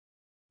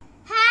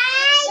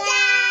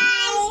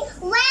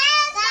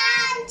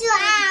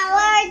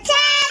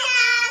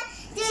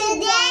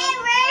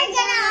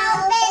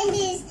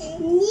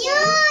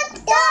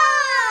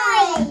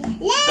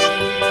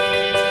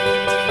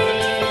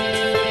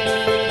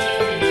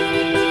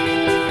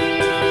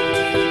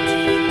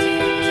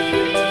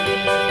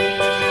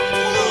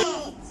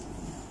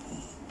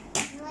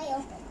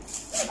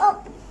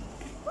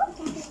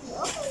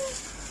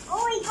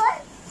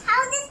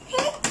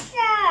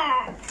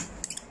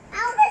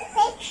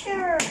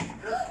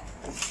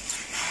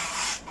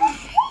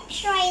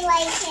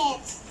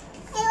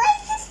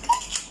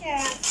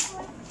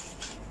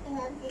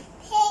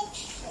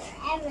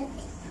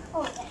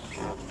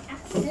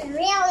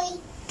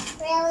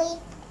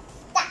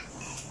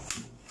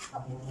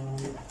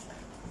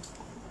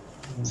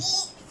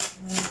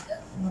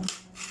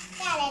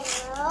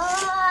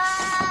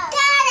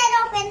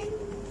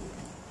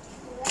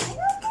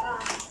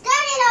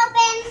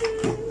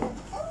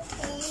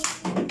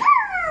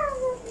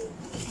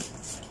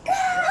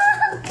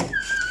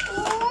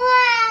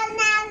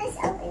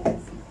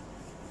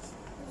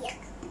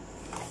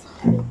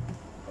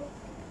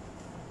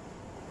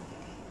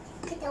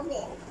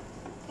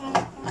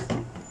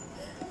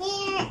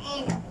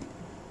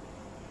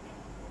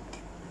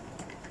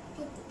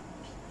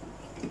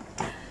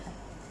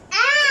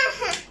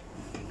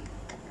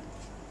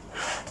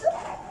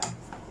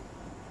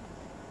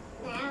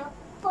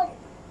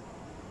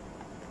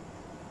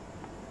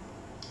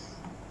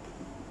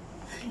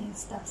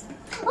Stops it.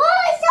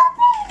 Oh, it's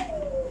open!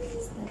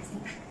 Stops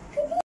it.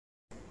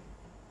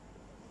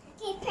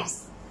 Okay, press.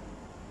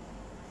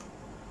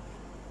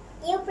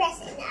 You press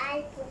and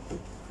I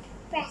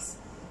press.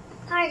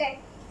 Harder.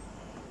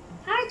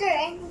 Harder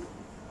and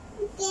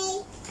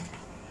okay.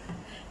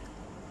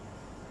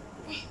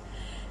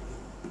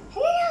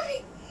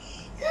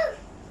 Go.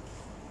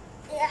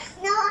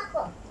 No,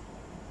 ako.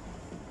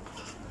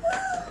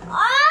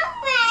 Oh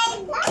my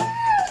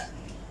God!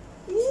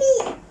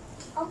 Me.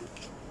 Oh.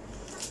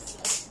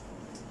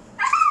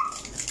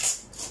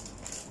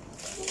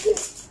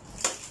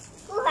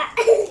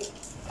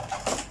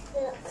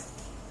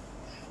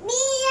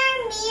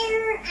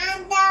 Mirror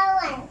and the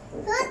one.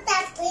 Who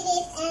tapped with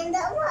it and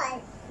the one?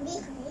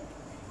 Let's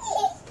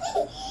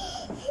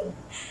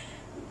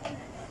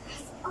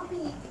open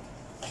it.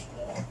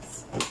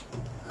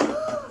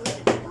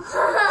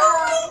 Oh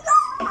my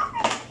God!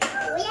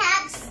 We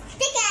have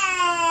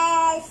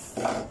stickers.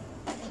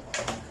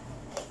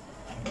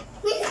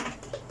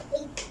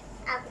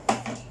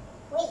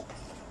 Wait.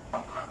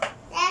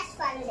 Let's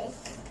follow this.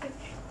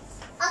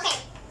 Okay.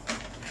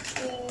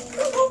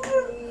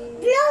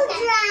 Blow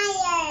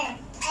dryer.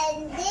 And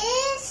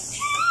this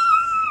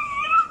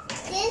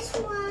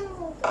one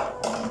will go.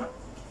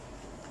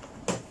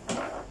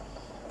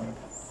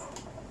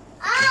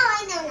 Oh,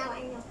 I know now, I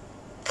know.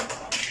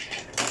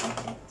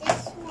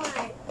 This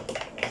one.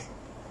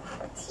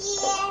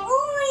 Here.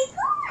 Oh my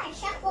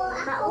gosh. Ako.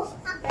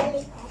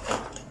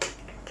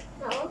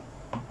 No.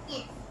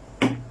 Yeah.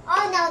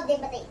 Oh no, di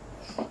batay.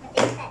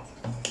 Batay set.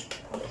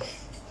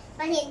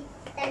 Panin.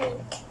 Tanin.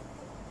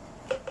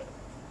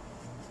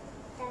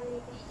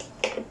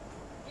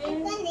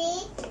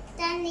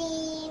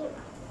 Tanim.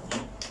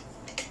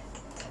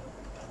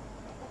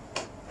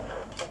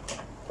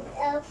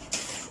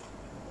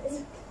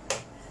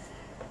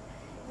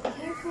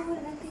 Careful,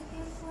 Ate,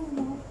 careful,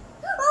 no?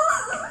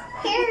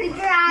 Hair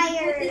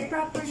dryer. Put it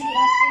properly, Ate.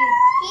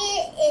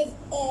 Here is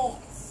it.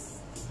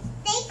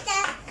 Take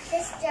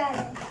this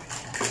dryer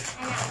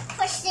and I'll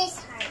push this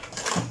hard.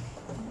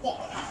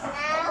 There.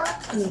 Now,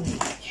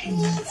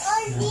 here's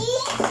all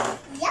these.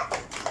 Yep.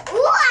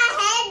 Ooh, a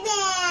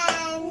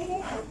headband.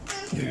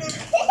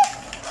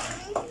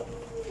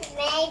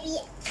 Maybe.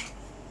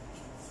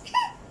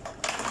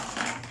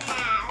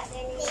 Now,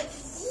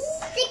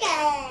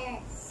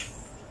 stickers.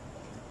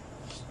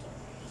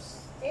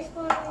 This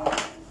one,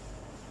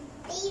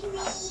 maybe.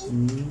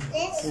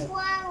 This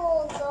one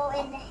will go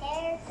in the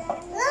hair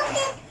dryer. Look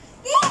at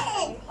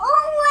this!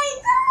 Oh my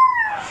God!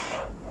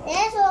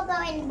 This will go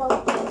in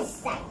both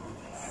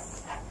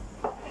sides.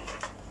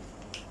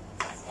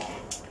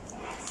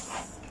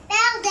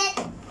 Found it.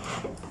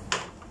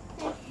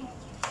 I'm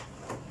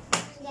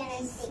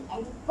gonna stick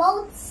in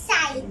both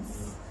sides.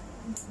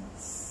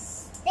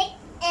 Stick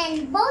in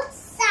both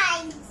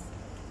sides.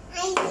 I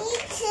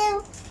need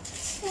to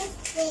stick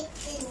it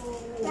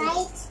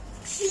right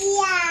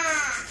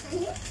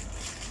here.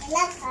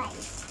 Left side.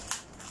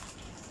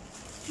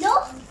 No?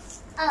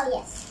 Oh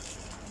yes.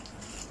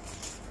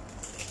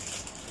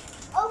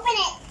 Open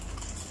it.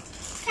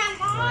 Come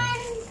on.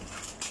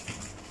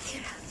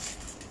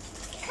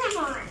 Come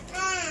on.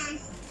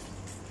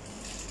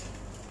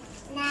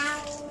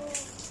 Now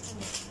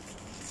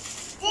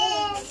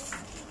this.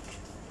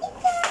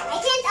 I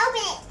can't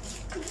open it.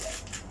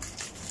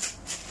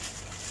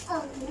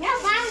 Oh no,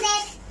 found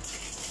it.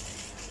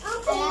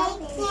 Okay,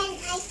 then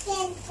I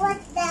can put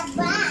the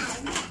bag.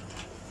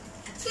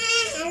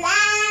 La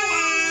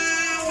la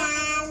la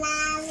la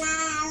la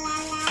la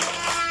la.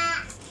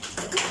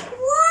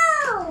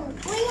 Whoa!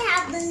 We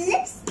have the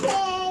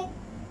lipstick.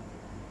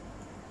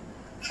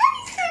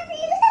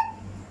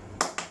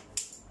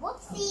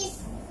 Whoopsies.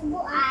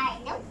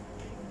 Nope.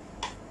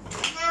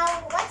 Now,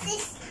 what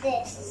is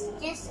this?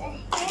 Just a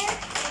hair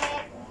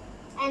clip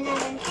and then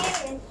a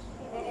hair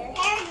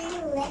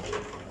clip.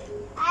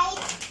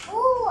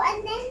 Oh, and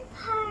then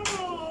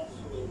polish.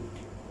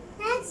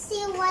 Let's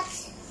see what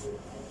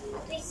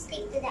we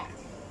stick to that.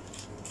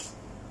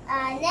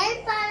 Nail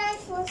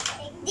polish will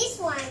stick this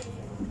one.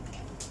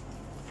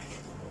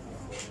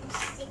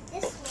 Stick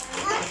this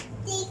one.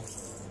 Stick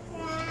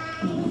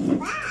right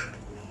back.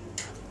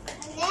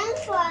 And nail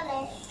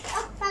polish.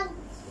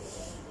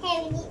 Hey,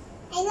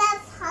 I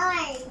love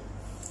hard.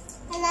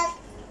 I love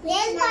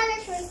nail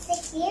polish will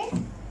stick here.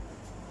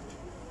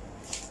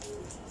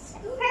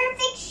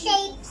 Perfect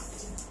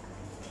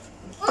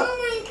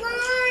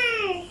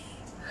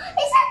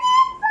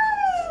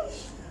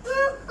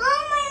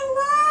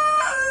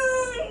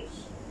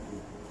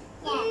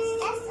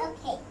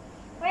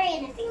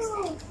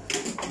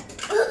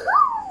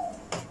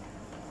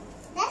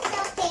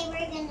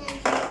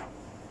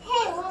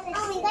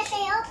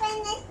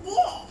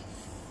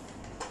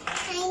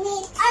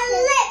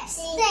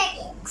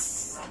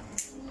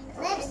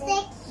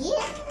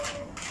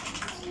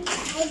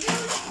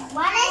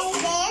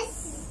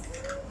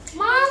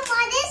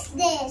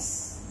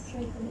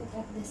try to look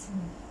at this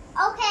one.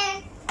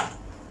 Okay.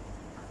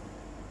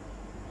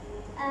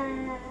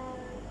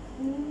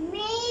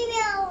 Maybe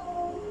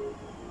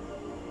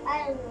I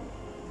don't know.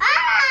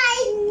 I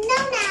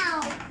know now.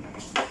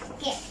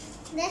 Okay,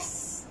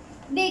 this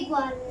big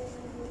one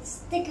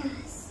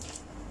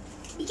stickers.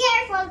 Be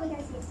careful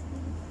because it's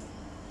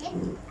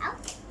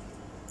out.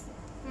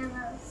 Now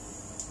I'll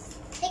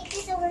stick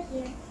this over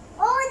here.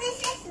 Oh, this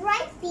is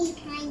right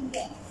behind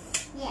this.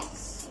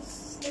 Yes,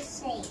 it's the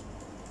same.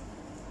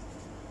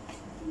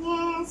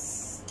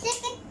 Yes,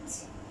 stick it.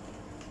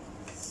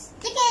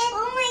 Stick it.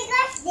 Oh my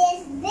gosh, this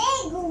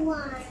big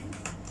one.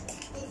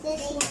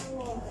 This is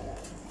one.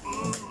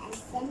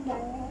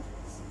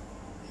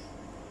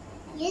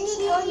 You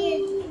need all your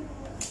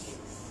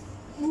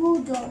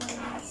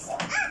noodles.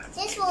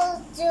 This will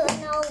do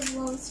an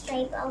oval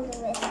stripe all the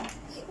way.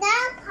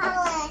 Now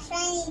polish. I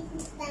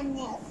need some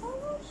nail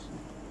polish.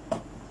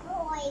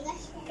 Oh my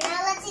gosh. Now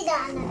let's see the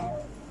other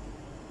one.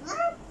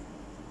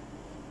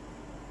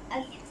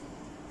 Okay.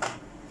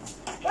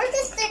 Where's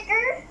the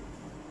sticker?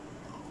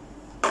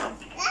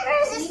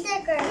 Where's the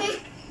sticker?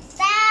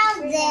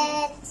 Found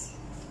it.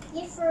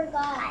 You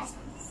forgot.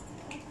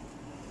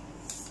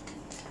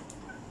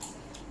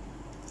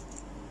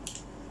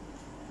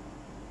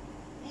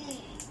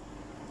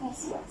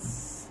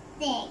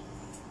 Stick.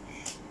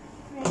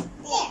 Right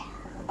there.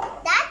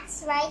 That's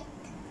right.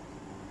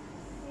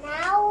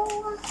 Now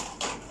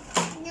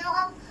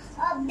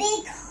a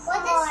big heart.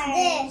 What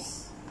is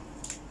this?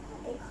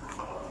 A big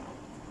heart.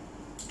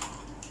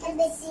 Let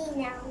me see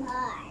now.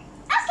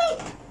 Okay.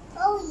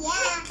 Oh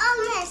yeah. Oh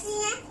yes.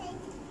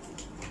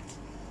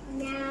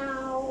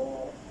 Now.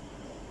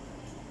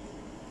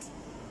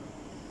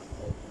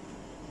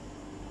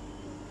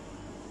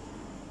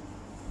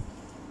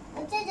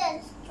 What are the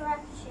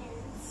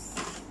instructions?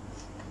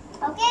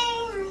 Okay,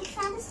 I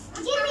found this.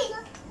 Give me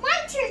my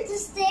turn to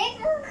stick.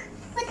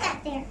 Put that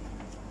there.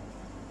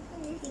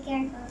 Be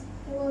careful.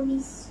 It will be.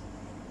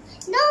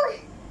 No,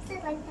 it's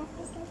not like that.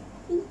 It's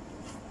like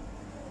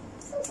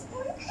so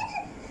small.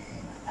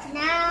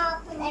 Now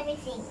put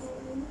everything.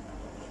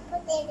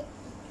 Put everything.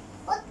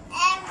 Put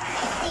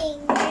everything.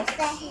 Where's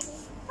the head?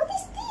 What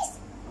is this?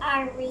 A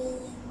ring.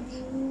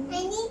 I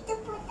need to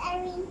put a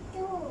ring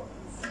too.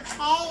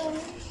 Hey,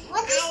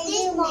 what is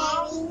this,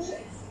 Mom?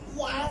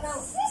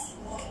 Yes.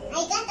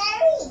 I got a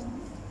ring.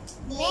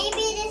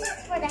 Maybe this is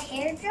for the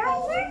hair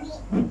dryer?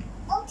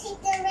 I'll take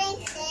the ring.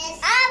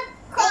 Of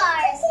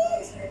course.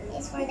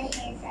 It's for the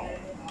hair dryer.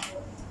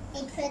 I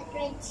put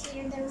right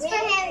here the ring. It's for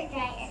hair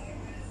dryer.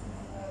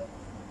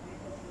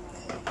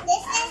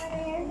 This is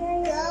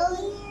go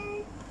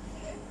here.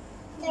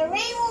 The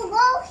ring will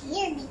go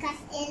here because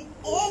it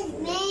is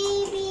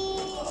maybe.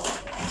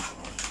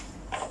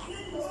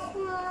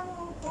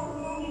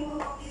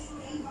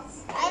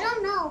 I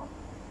don't know.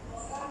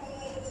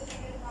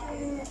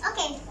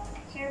 Okay,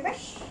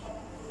 hairbrush.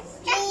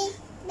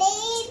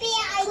 Maybe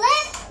I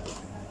clip.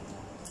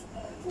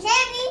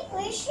 Maybe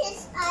wishes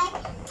I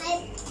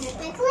put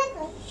my clip.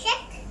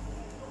 Check.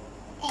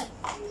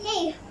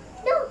 Hey,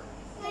 no.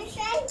 Where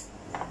should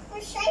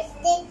I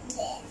stick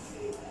this?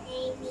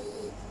 Maybe.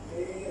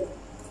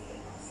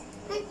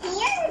 But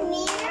here,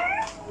 mirror.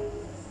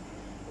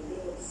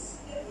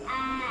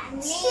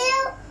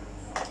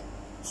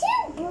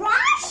 Two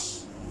brush?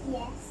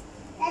 Yes.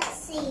 Let's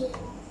see.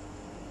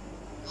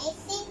 I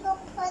think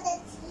I'll put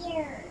it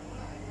here.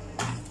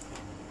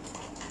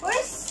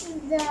 Where's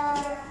the...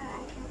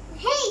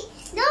 Hey!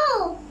 No!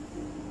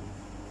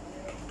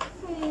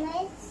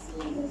 Let's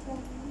see this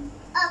one.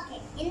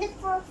 Okay, in the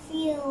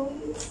perfume.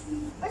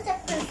 Where's the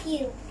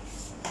perfume?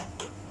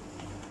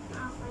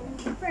 I'll find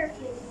the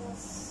perfume.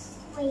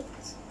 Wait.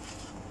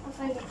 I'll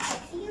find the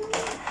perfume.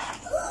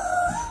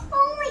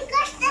 Oh my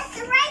gosh, that's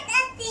the right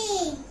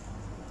thing!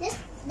 That's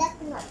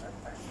not a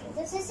perfume.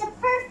 This is a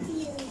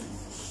perfume.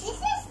 This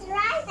is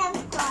right, of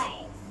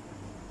course.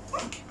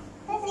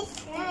 This is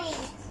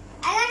right.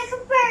 I got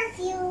a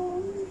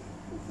perfume.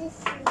 This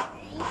is right.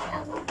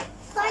 Of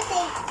course,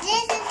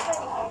 this is for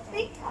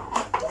the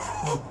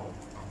hair.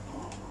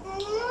 This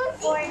is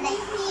for the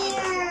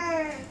hair.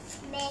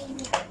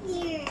 Maybe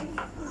here.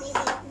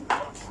 Maybe.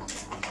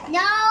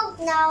 No,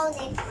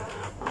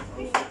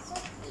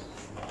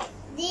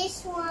 this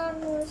one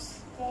was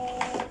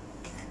there.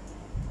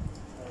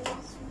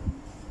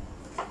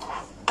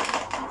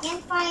 I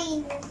can't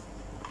find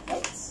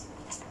it.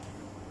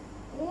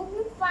 Let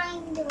me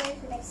find the way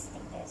should I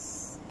stick this.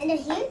 And then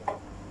here?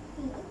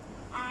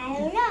 I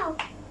don't know.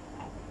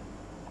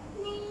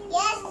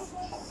 Yes,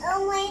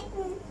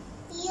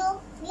 feel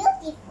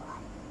beautiful.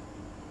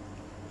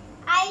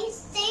 I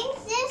think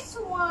this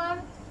one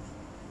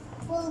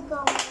will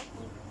go with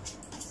you.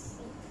 Let's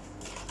see.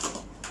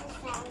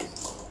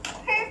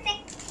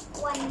 Perfect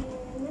one.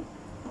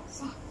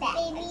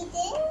 Maybe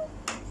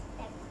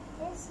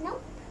this?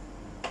 Nope.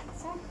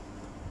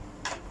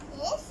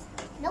 This?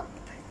 Nope.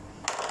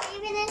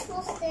 Maybe this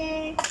will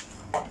stay.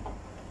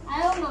 I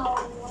don't know.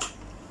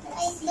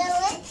 Let's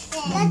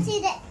see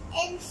the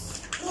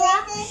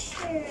instructions.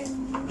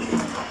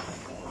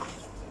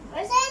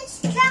 Where's the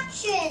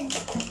instructions?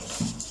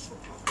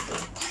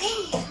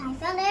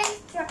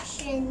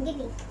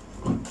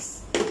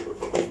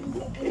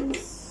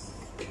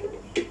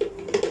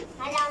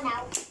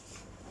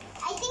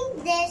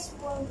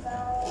 go.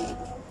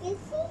 You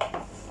see?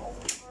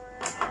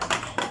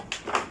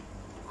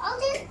 I'll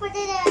just put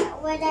it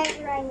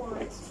whatever I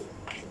want.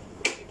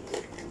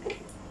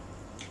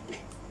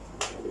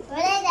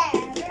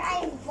 Whatever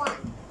I want.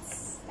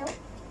 Nope.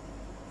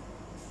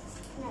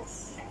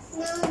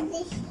 No,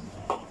 this.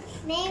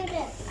 Maybe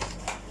this.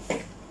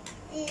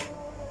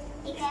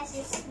 Because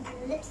it's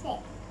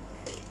lipstick.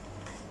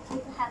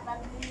 You have a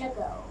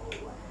logo.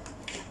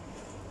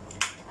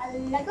 A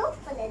logo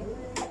for the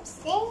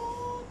lipstick.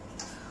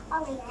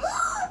 Oh my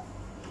gosh.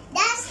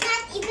 That's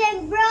not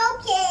even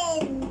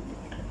broken.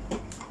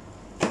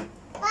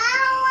 Wow,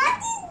 why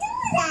did you do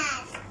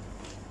that?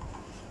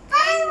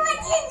 Why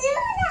would you do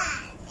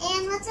that?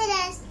 And what's it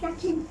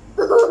instruction?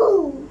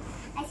 Ooh,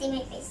 I see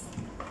my face.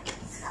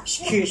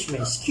 Excuse me.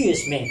 What's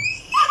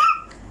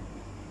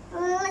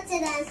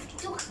it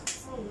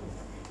instruction?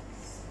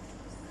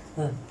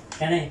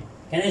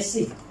 Can I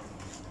see?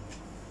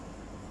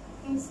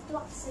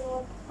 Instruction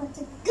will put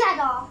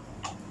together.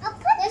 I'll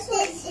put this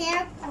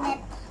hair clip,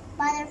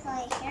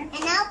 butterfly hair, and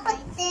I'll put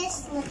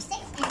this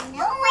lipstick and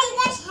oh my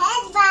gosh,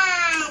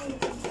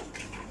 headband!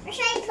 Where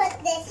should I put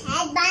this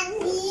headband?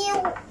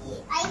 Here,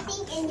 I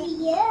think in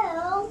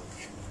here.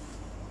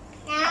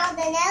 Now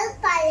the nail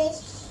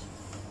polish.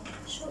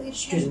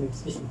 Excuse me.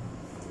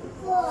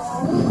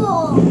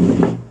 Whoa.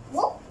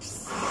 Whoops.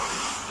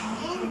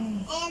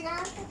 And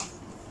I'll put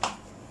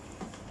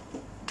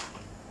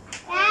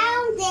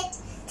found it.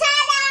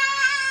 Ta-da!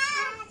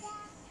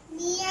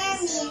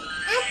 Mirror.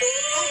 Okay.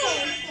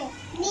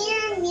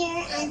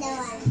 Mirror on the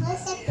one.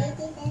 Who's the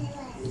pretty one?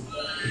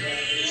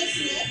 Miss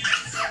me.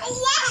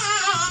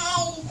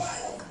 Yay!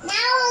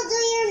 Now we'll do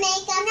your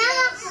makeup. Now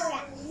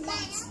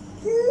let's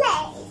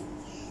play.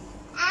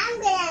 I'm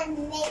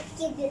gonna make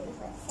you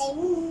beautiful. Say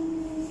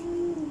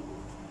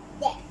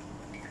there.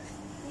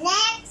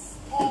 Next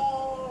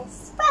is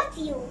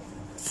perfume.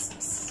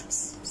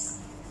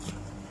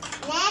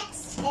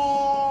 Next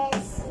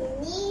is you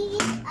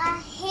need a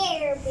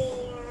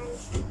hairband.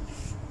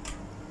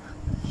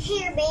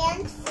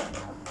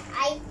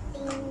 I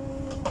think.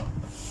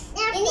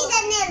 Now you need a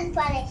nail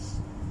polish.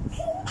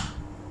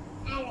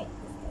 I like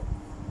this thing.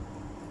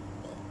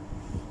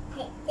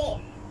 Okay, there.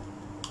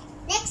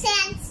 Next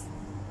hands.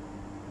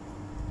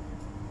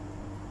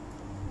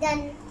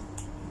 Done.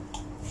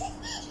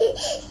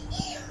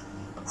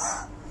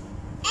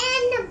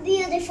 And a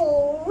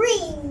beautiful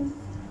ring.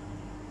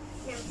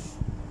 Now,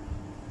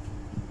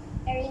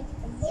 a ring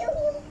for you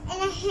and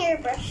a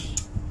hairbrush.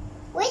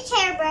 Which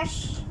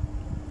hairbrush?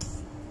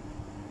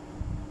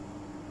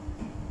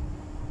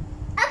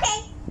 Okay.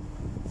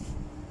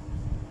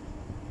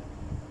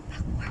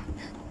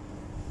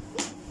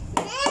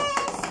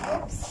 Next,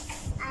 oops,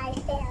 I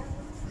fell.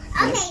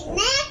 Okay,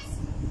 next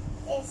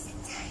is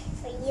time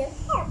for your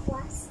hair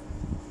floss.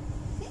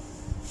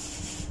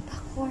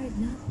 Backward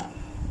na.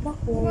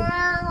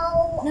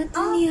 Now,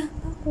 Nathania,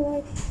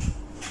 backward.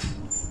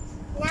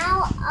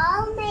 Now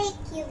I'll make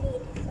you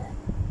beautiful.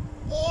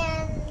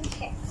 And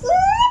hair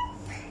clip.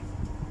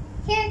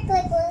 Hair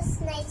clip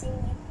was nice in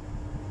you.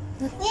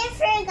 We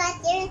forgot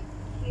your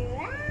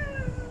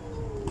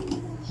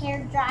hair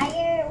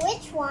dryer.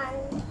 Which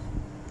one?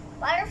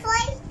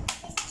 Butterfly?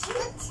 It's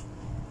cute.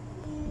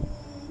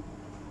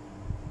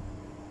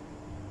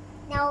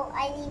 No,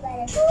 I need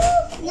butterfly.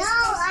 No,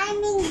 I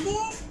mean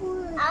this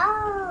one.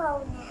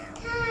 Oh,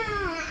 no.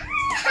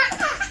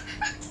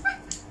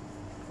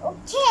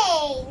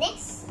 Okay,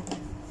 next.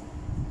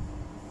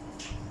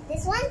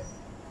 This one?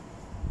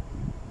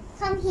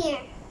 Come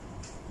here.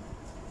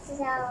 So,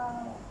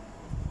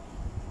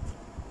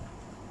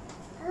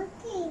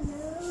 okay,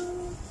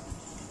 now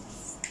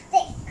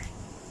stick.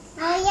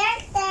 Now your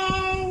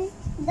turn.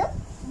 Look,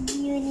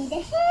 you need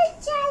a hair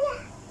dryer.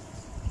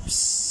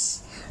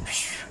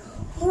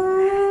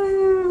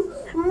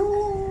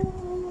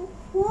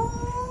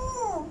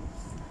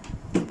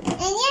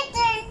 And your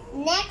turn.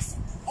 Next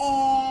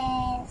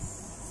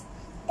is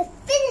the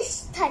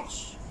finished touch.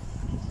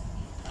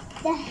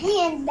 The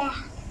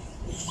handbag.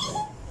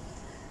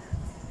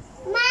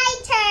 My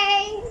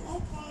turn.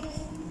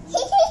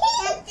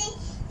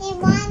 You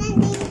want a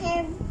new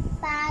hair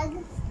bag?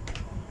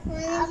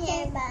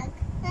 Hair bag.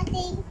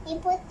 Nothing. You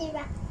put the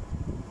wrap.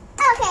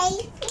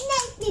 Okay.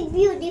 Make me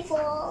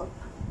beautiful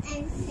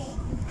and fit.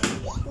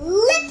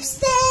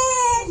 Lipstick.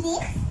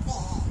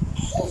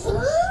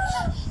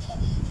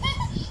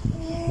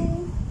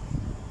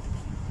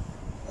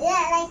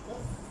 Yeah, like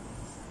this.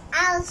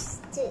 I'll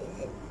do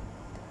it.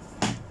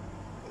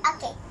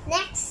 Okay,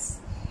 next.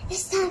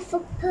 It's time for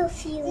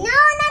perfume. No,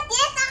 not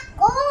yet.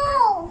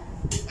 Ako!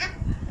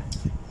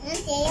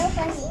 Sayo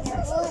kasi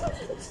ako.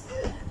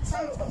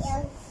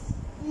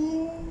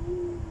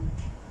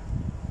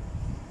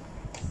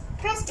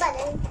 Press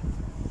button.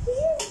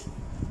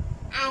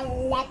 I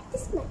like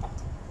this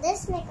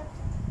makeup.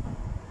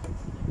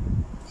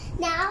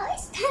 Now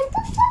it's time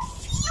for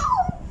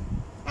perfume.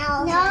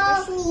 Now no.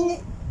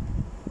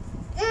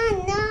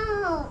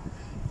 No.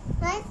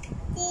 Let's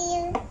see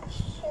your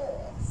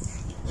shoes.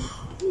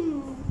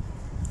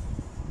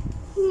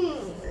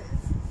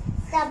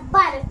 The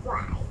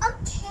butterfly.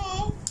 Okay.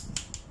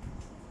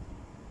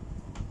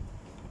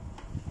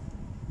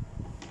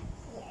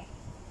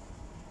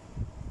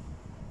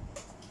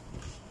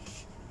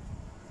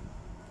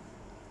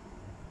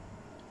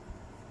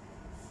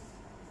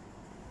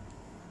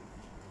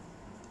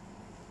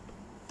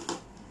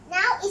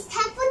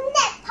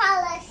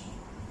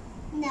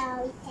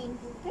 Mommy, thank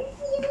you for you.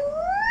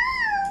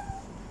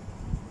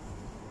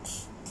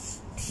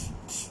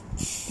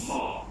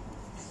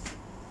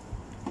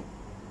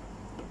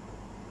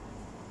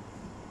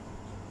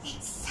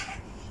 It's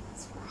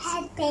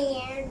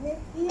headband.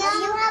 No,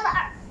 you have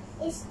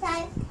a. It's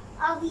time.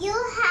 You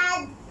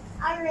had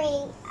a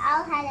ring.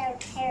 I'll have a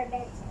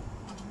hairband.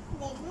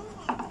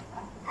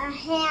 A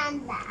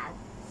handbag.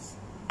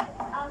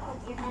 I'll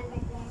put your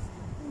handbag there.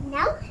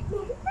 No.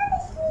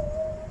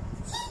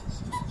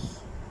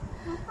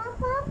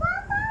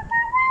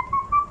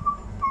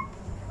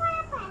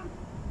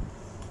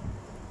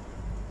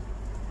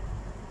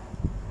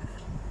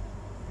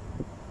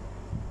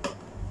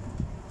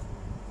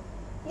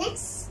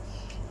 Next,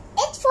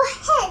 it's for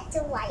head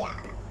to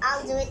wire.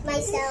 I'll do it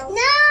myself.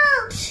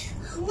 No!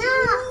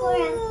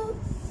 No!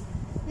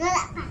 No,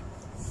 that back.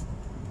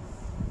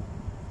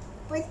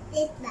 Put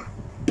it back.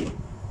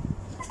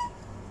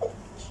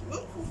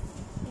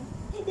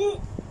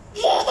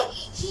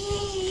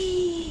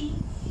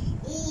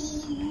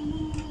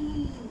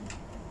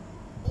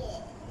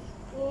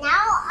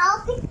 Now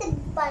I'll pick the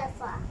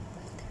butterfly.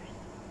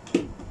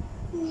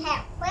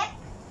 Hair quick.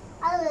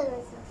 I'll do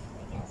this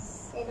because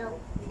it'll.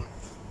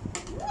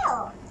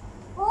 No.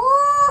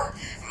 Oh,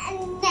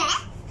 and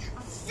next, a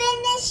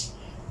finish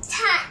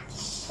touch.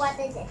 What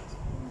is it?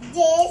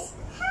 This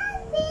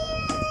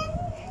happened.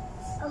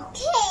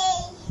 Okay.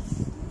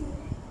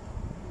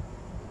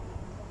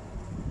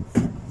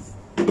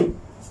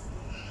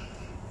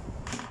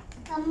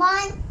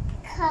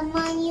 Come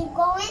on, you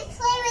go and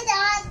play with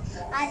us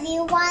if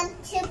you want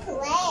to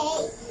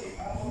play.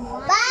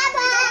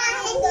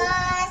 Bye-bye,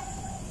 guys.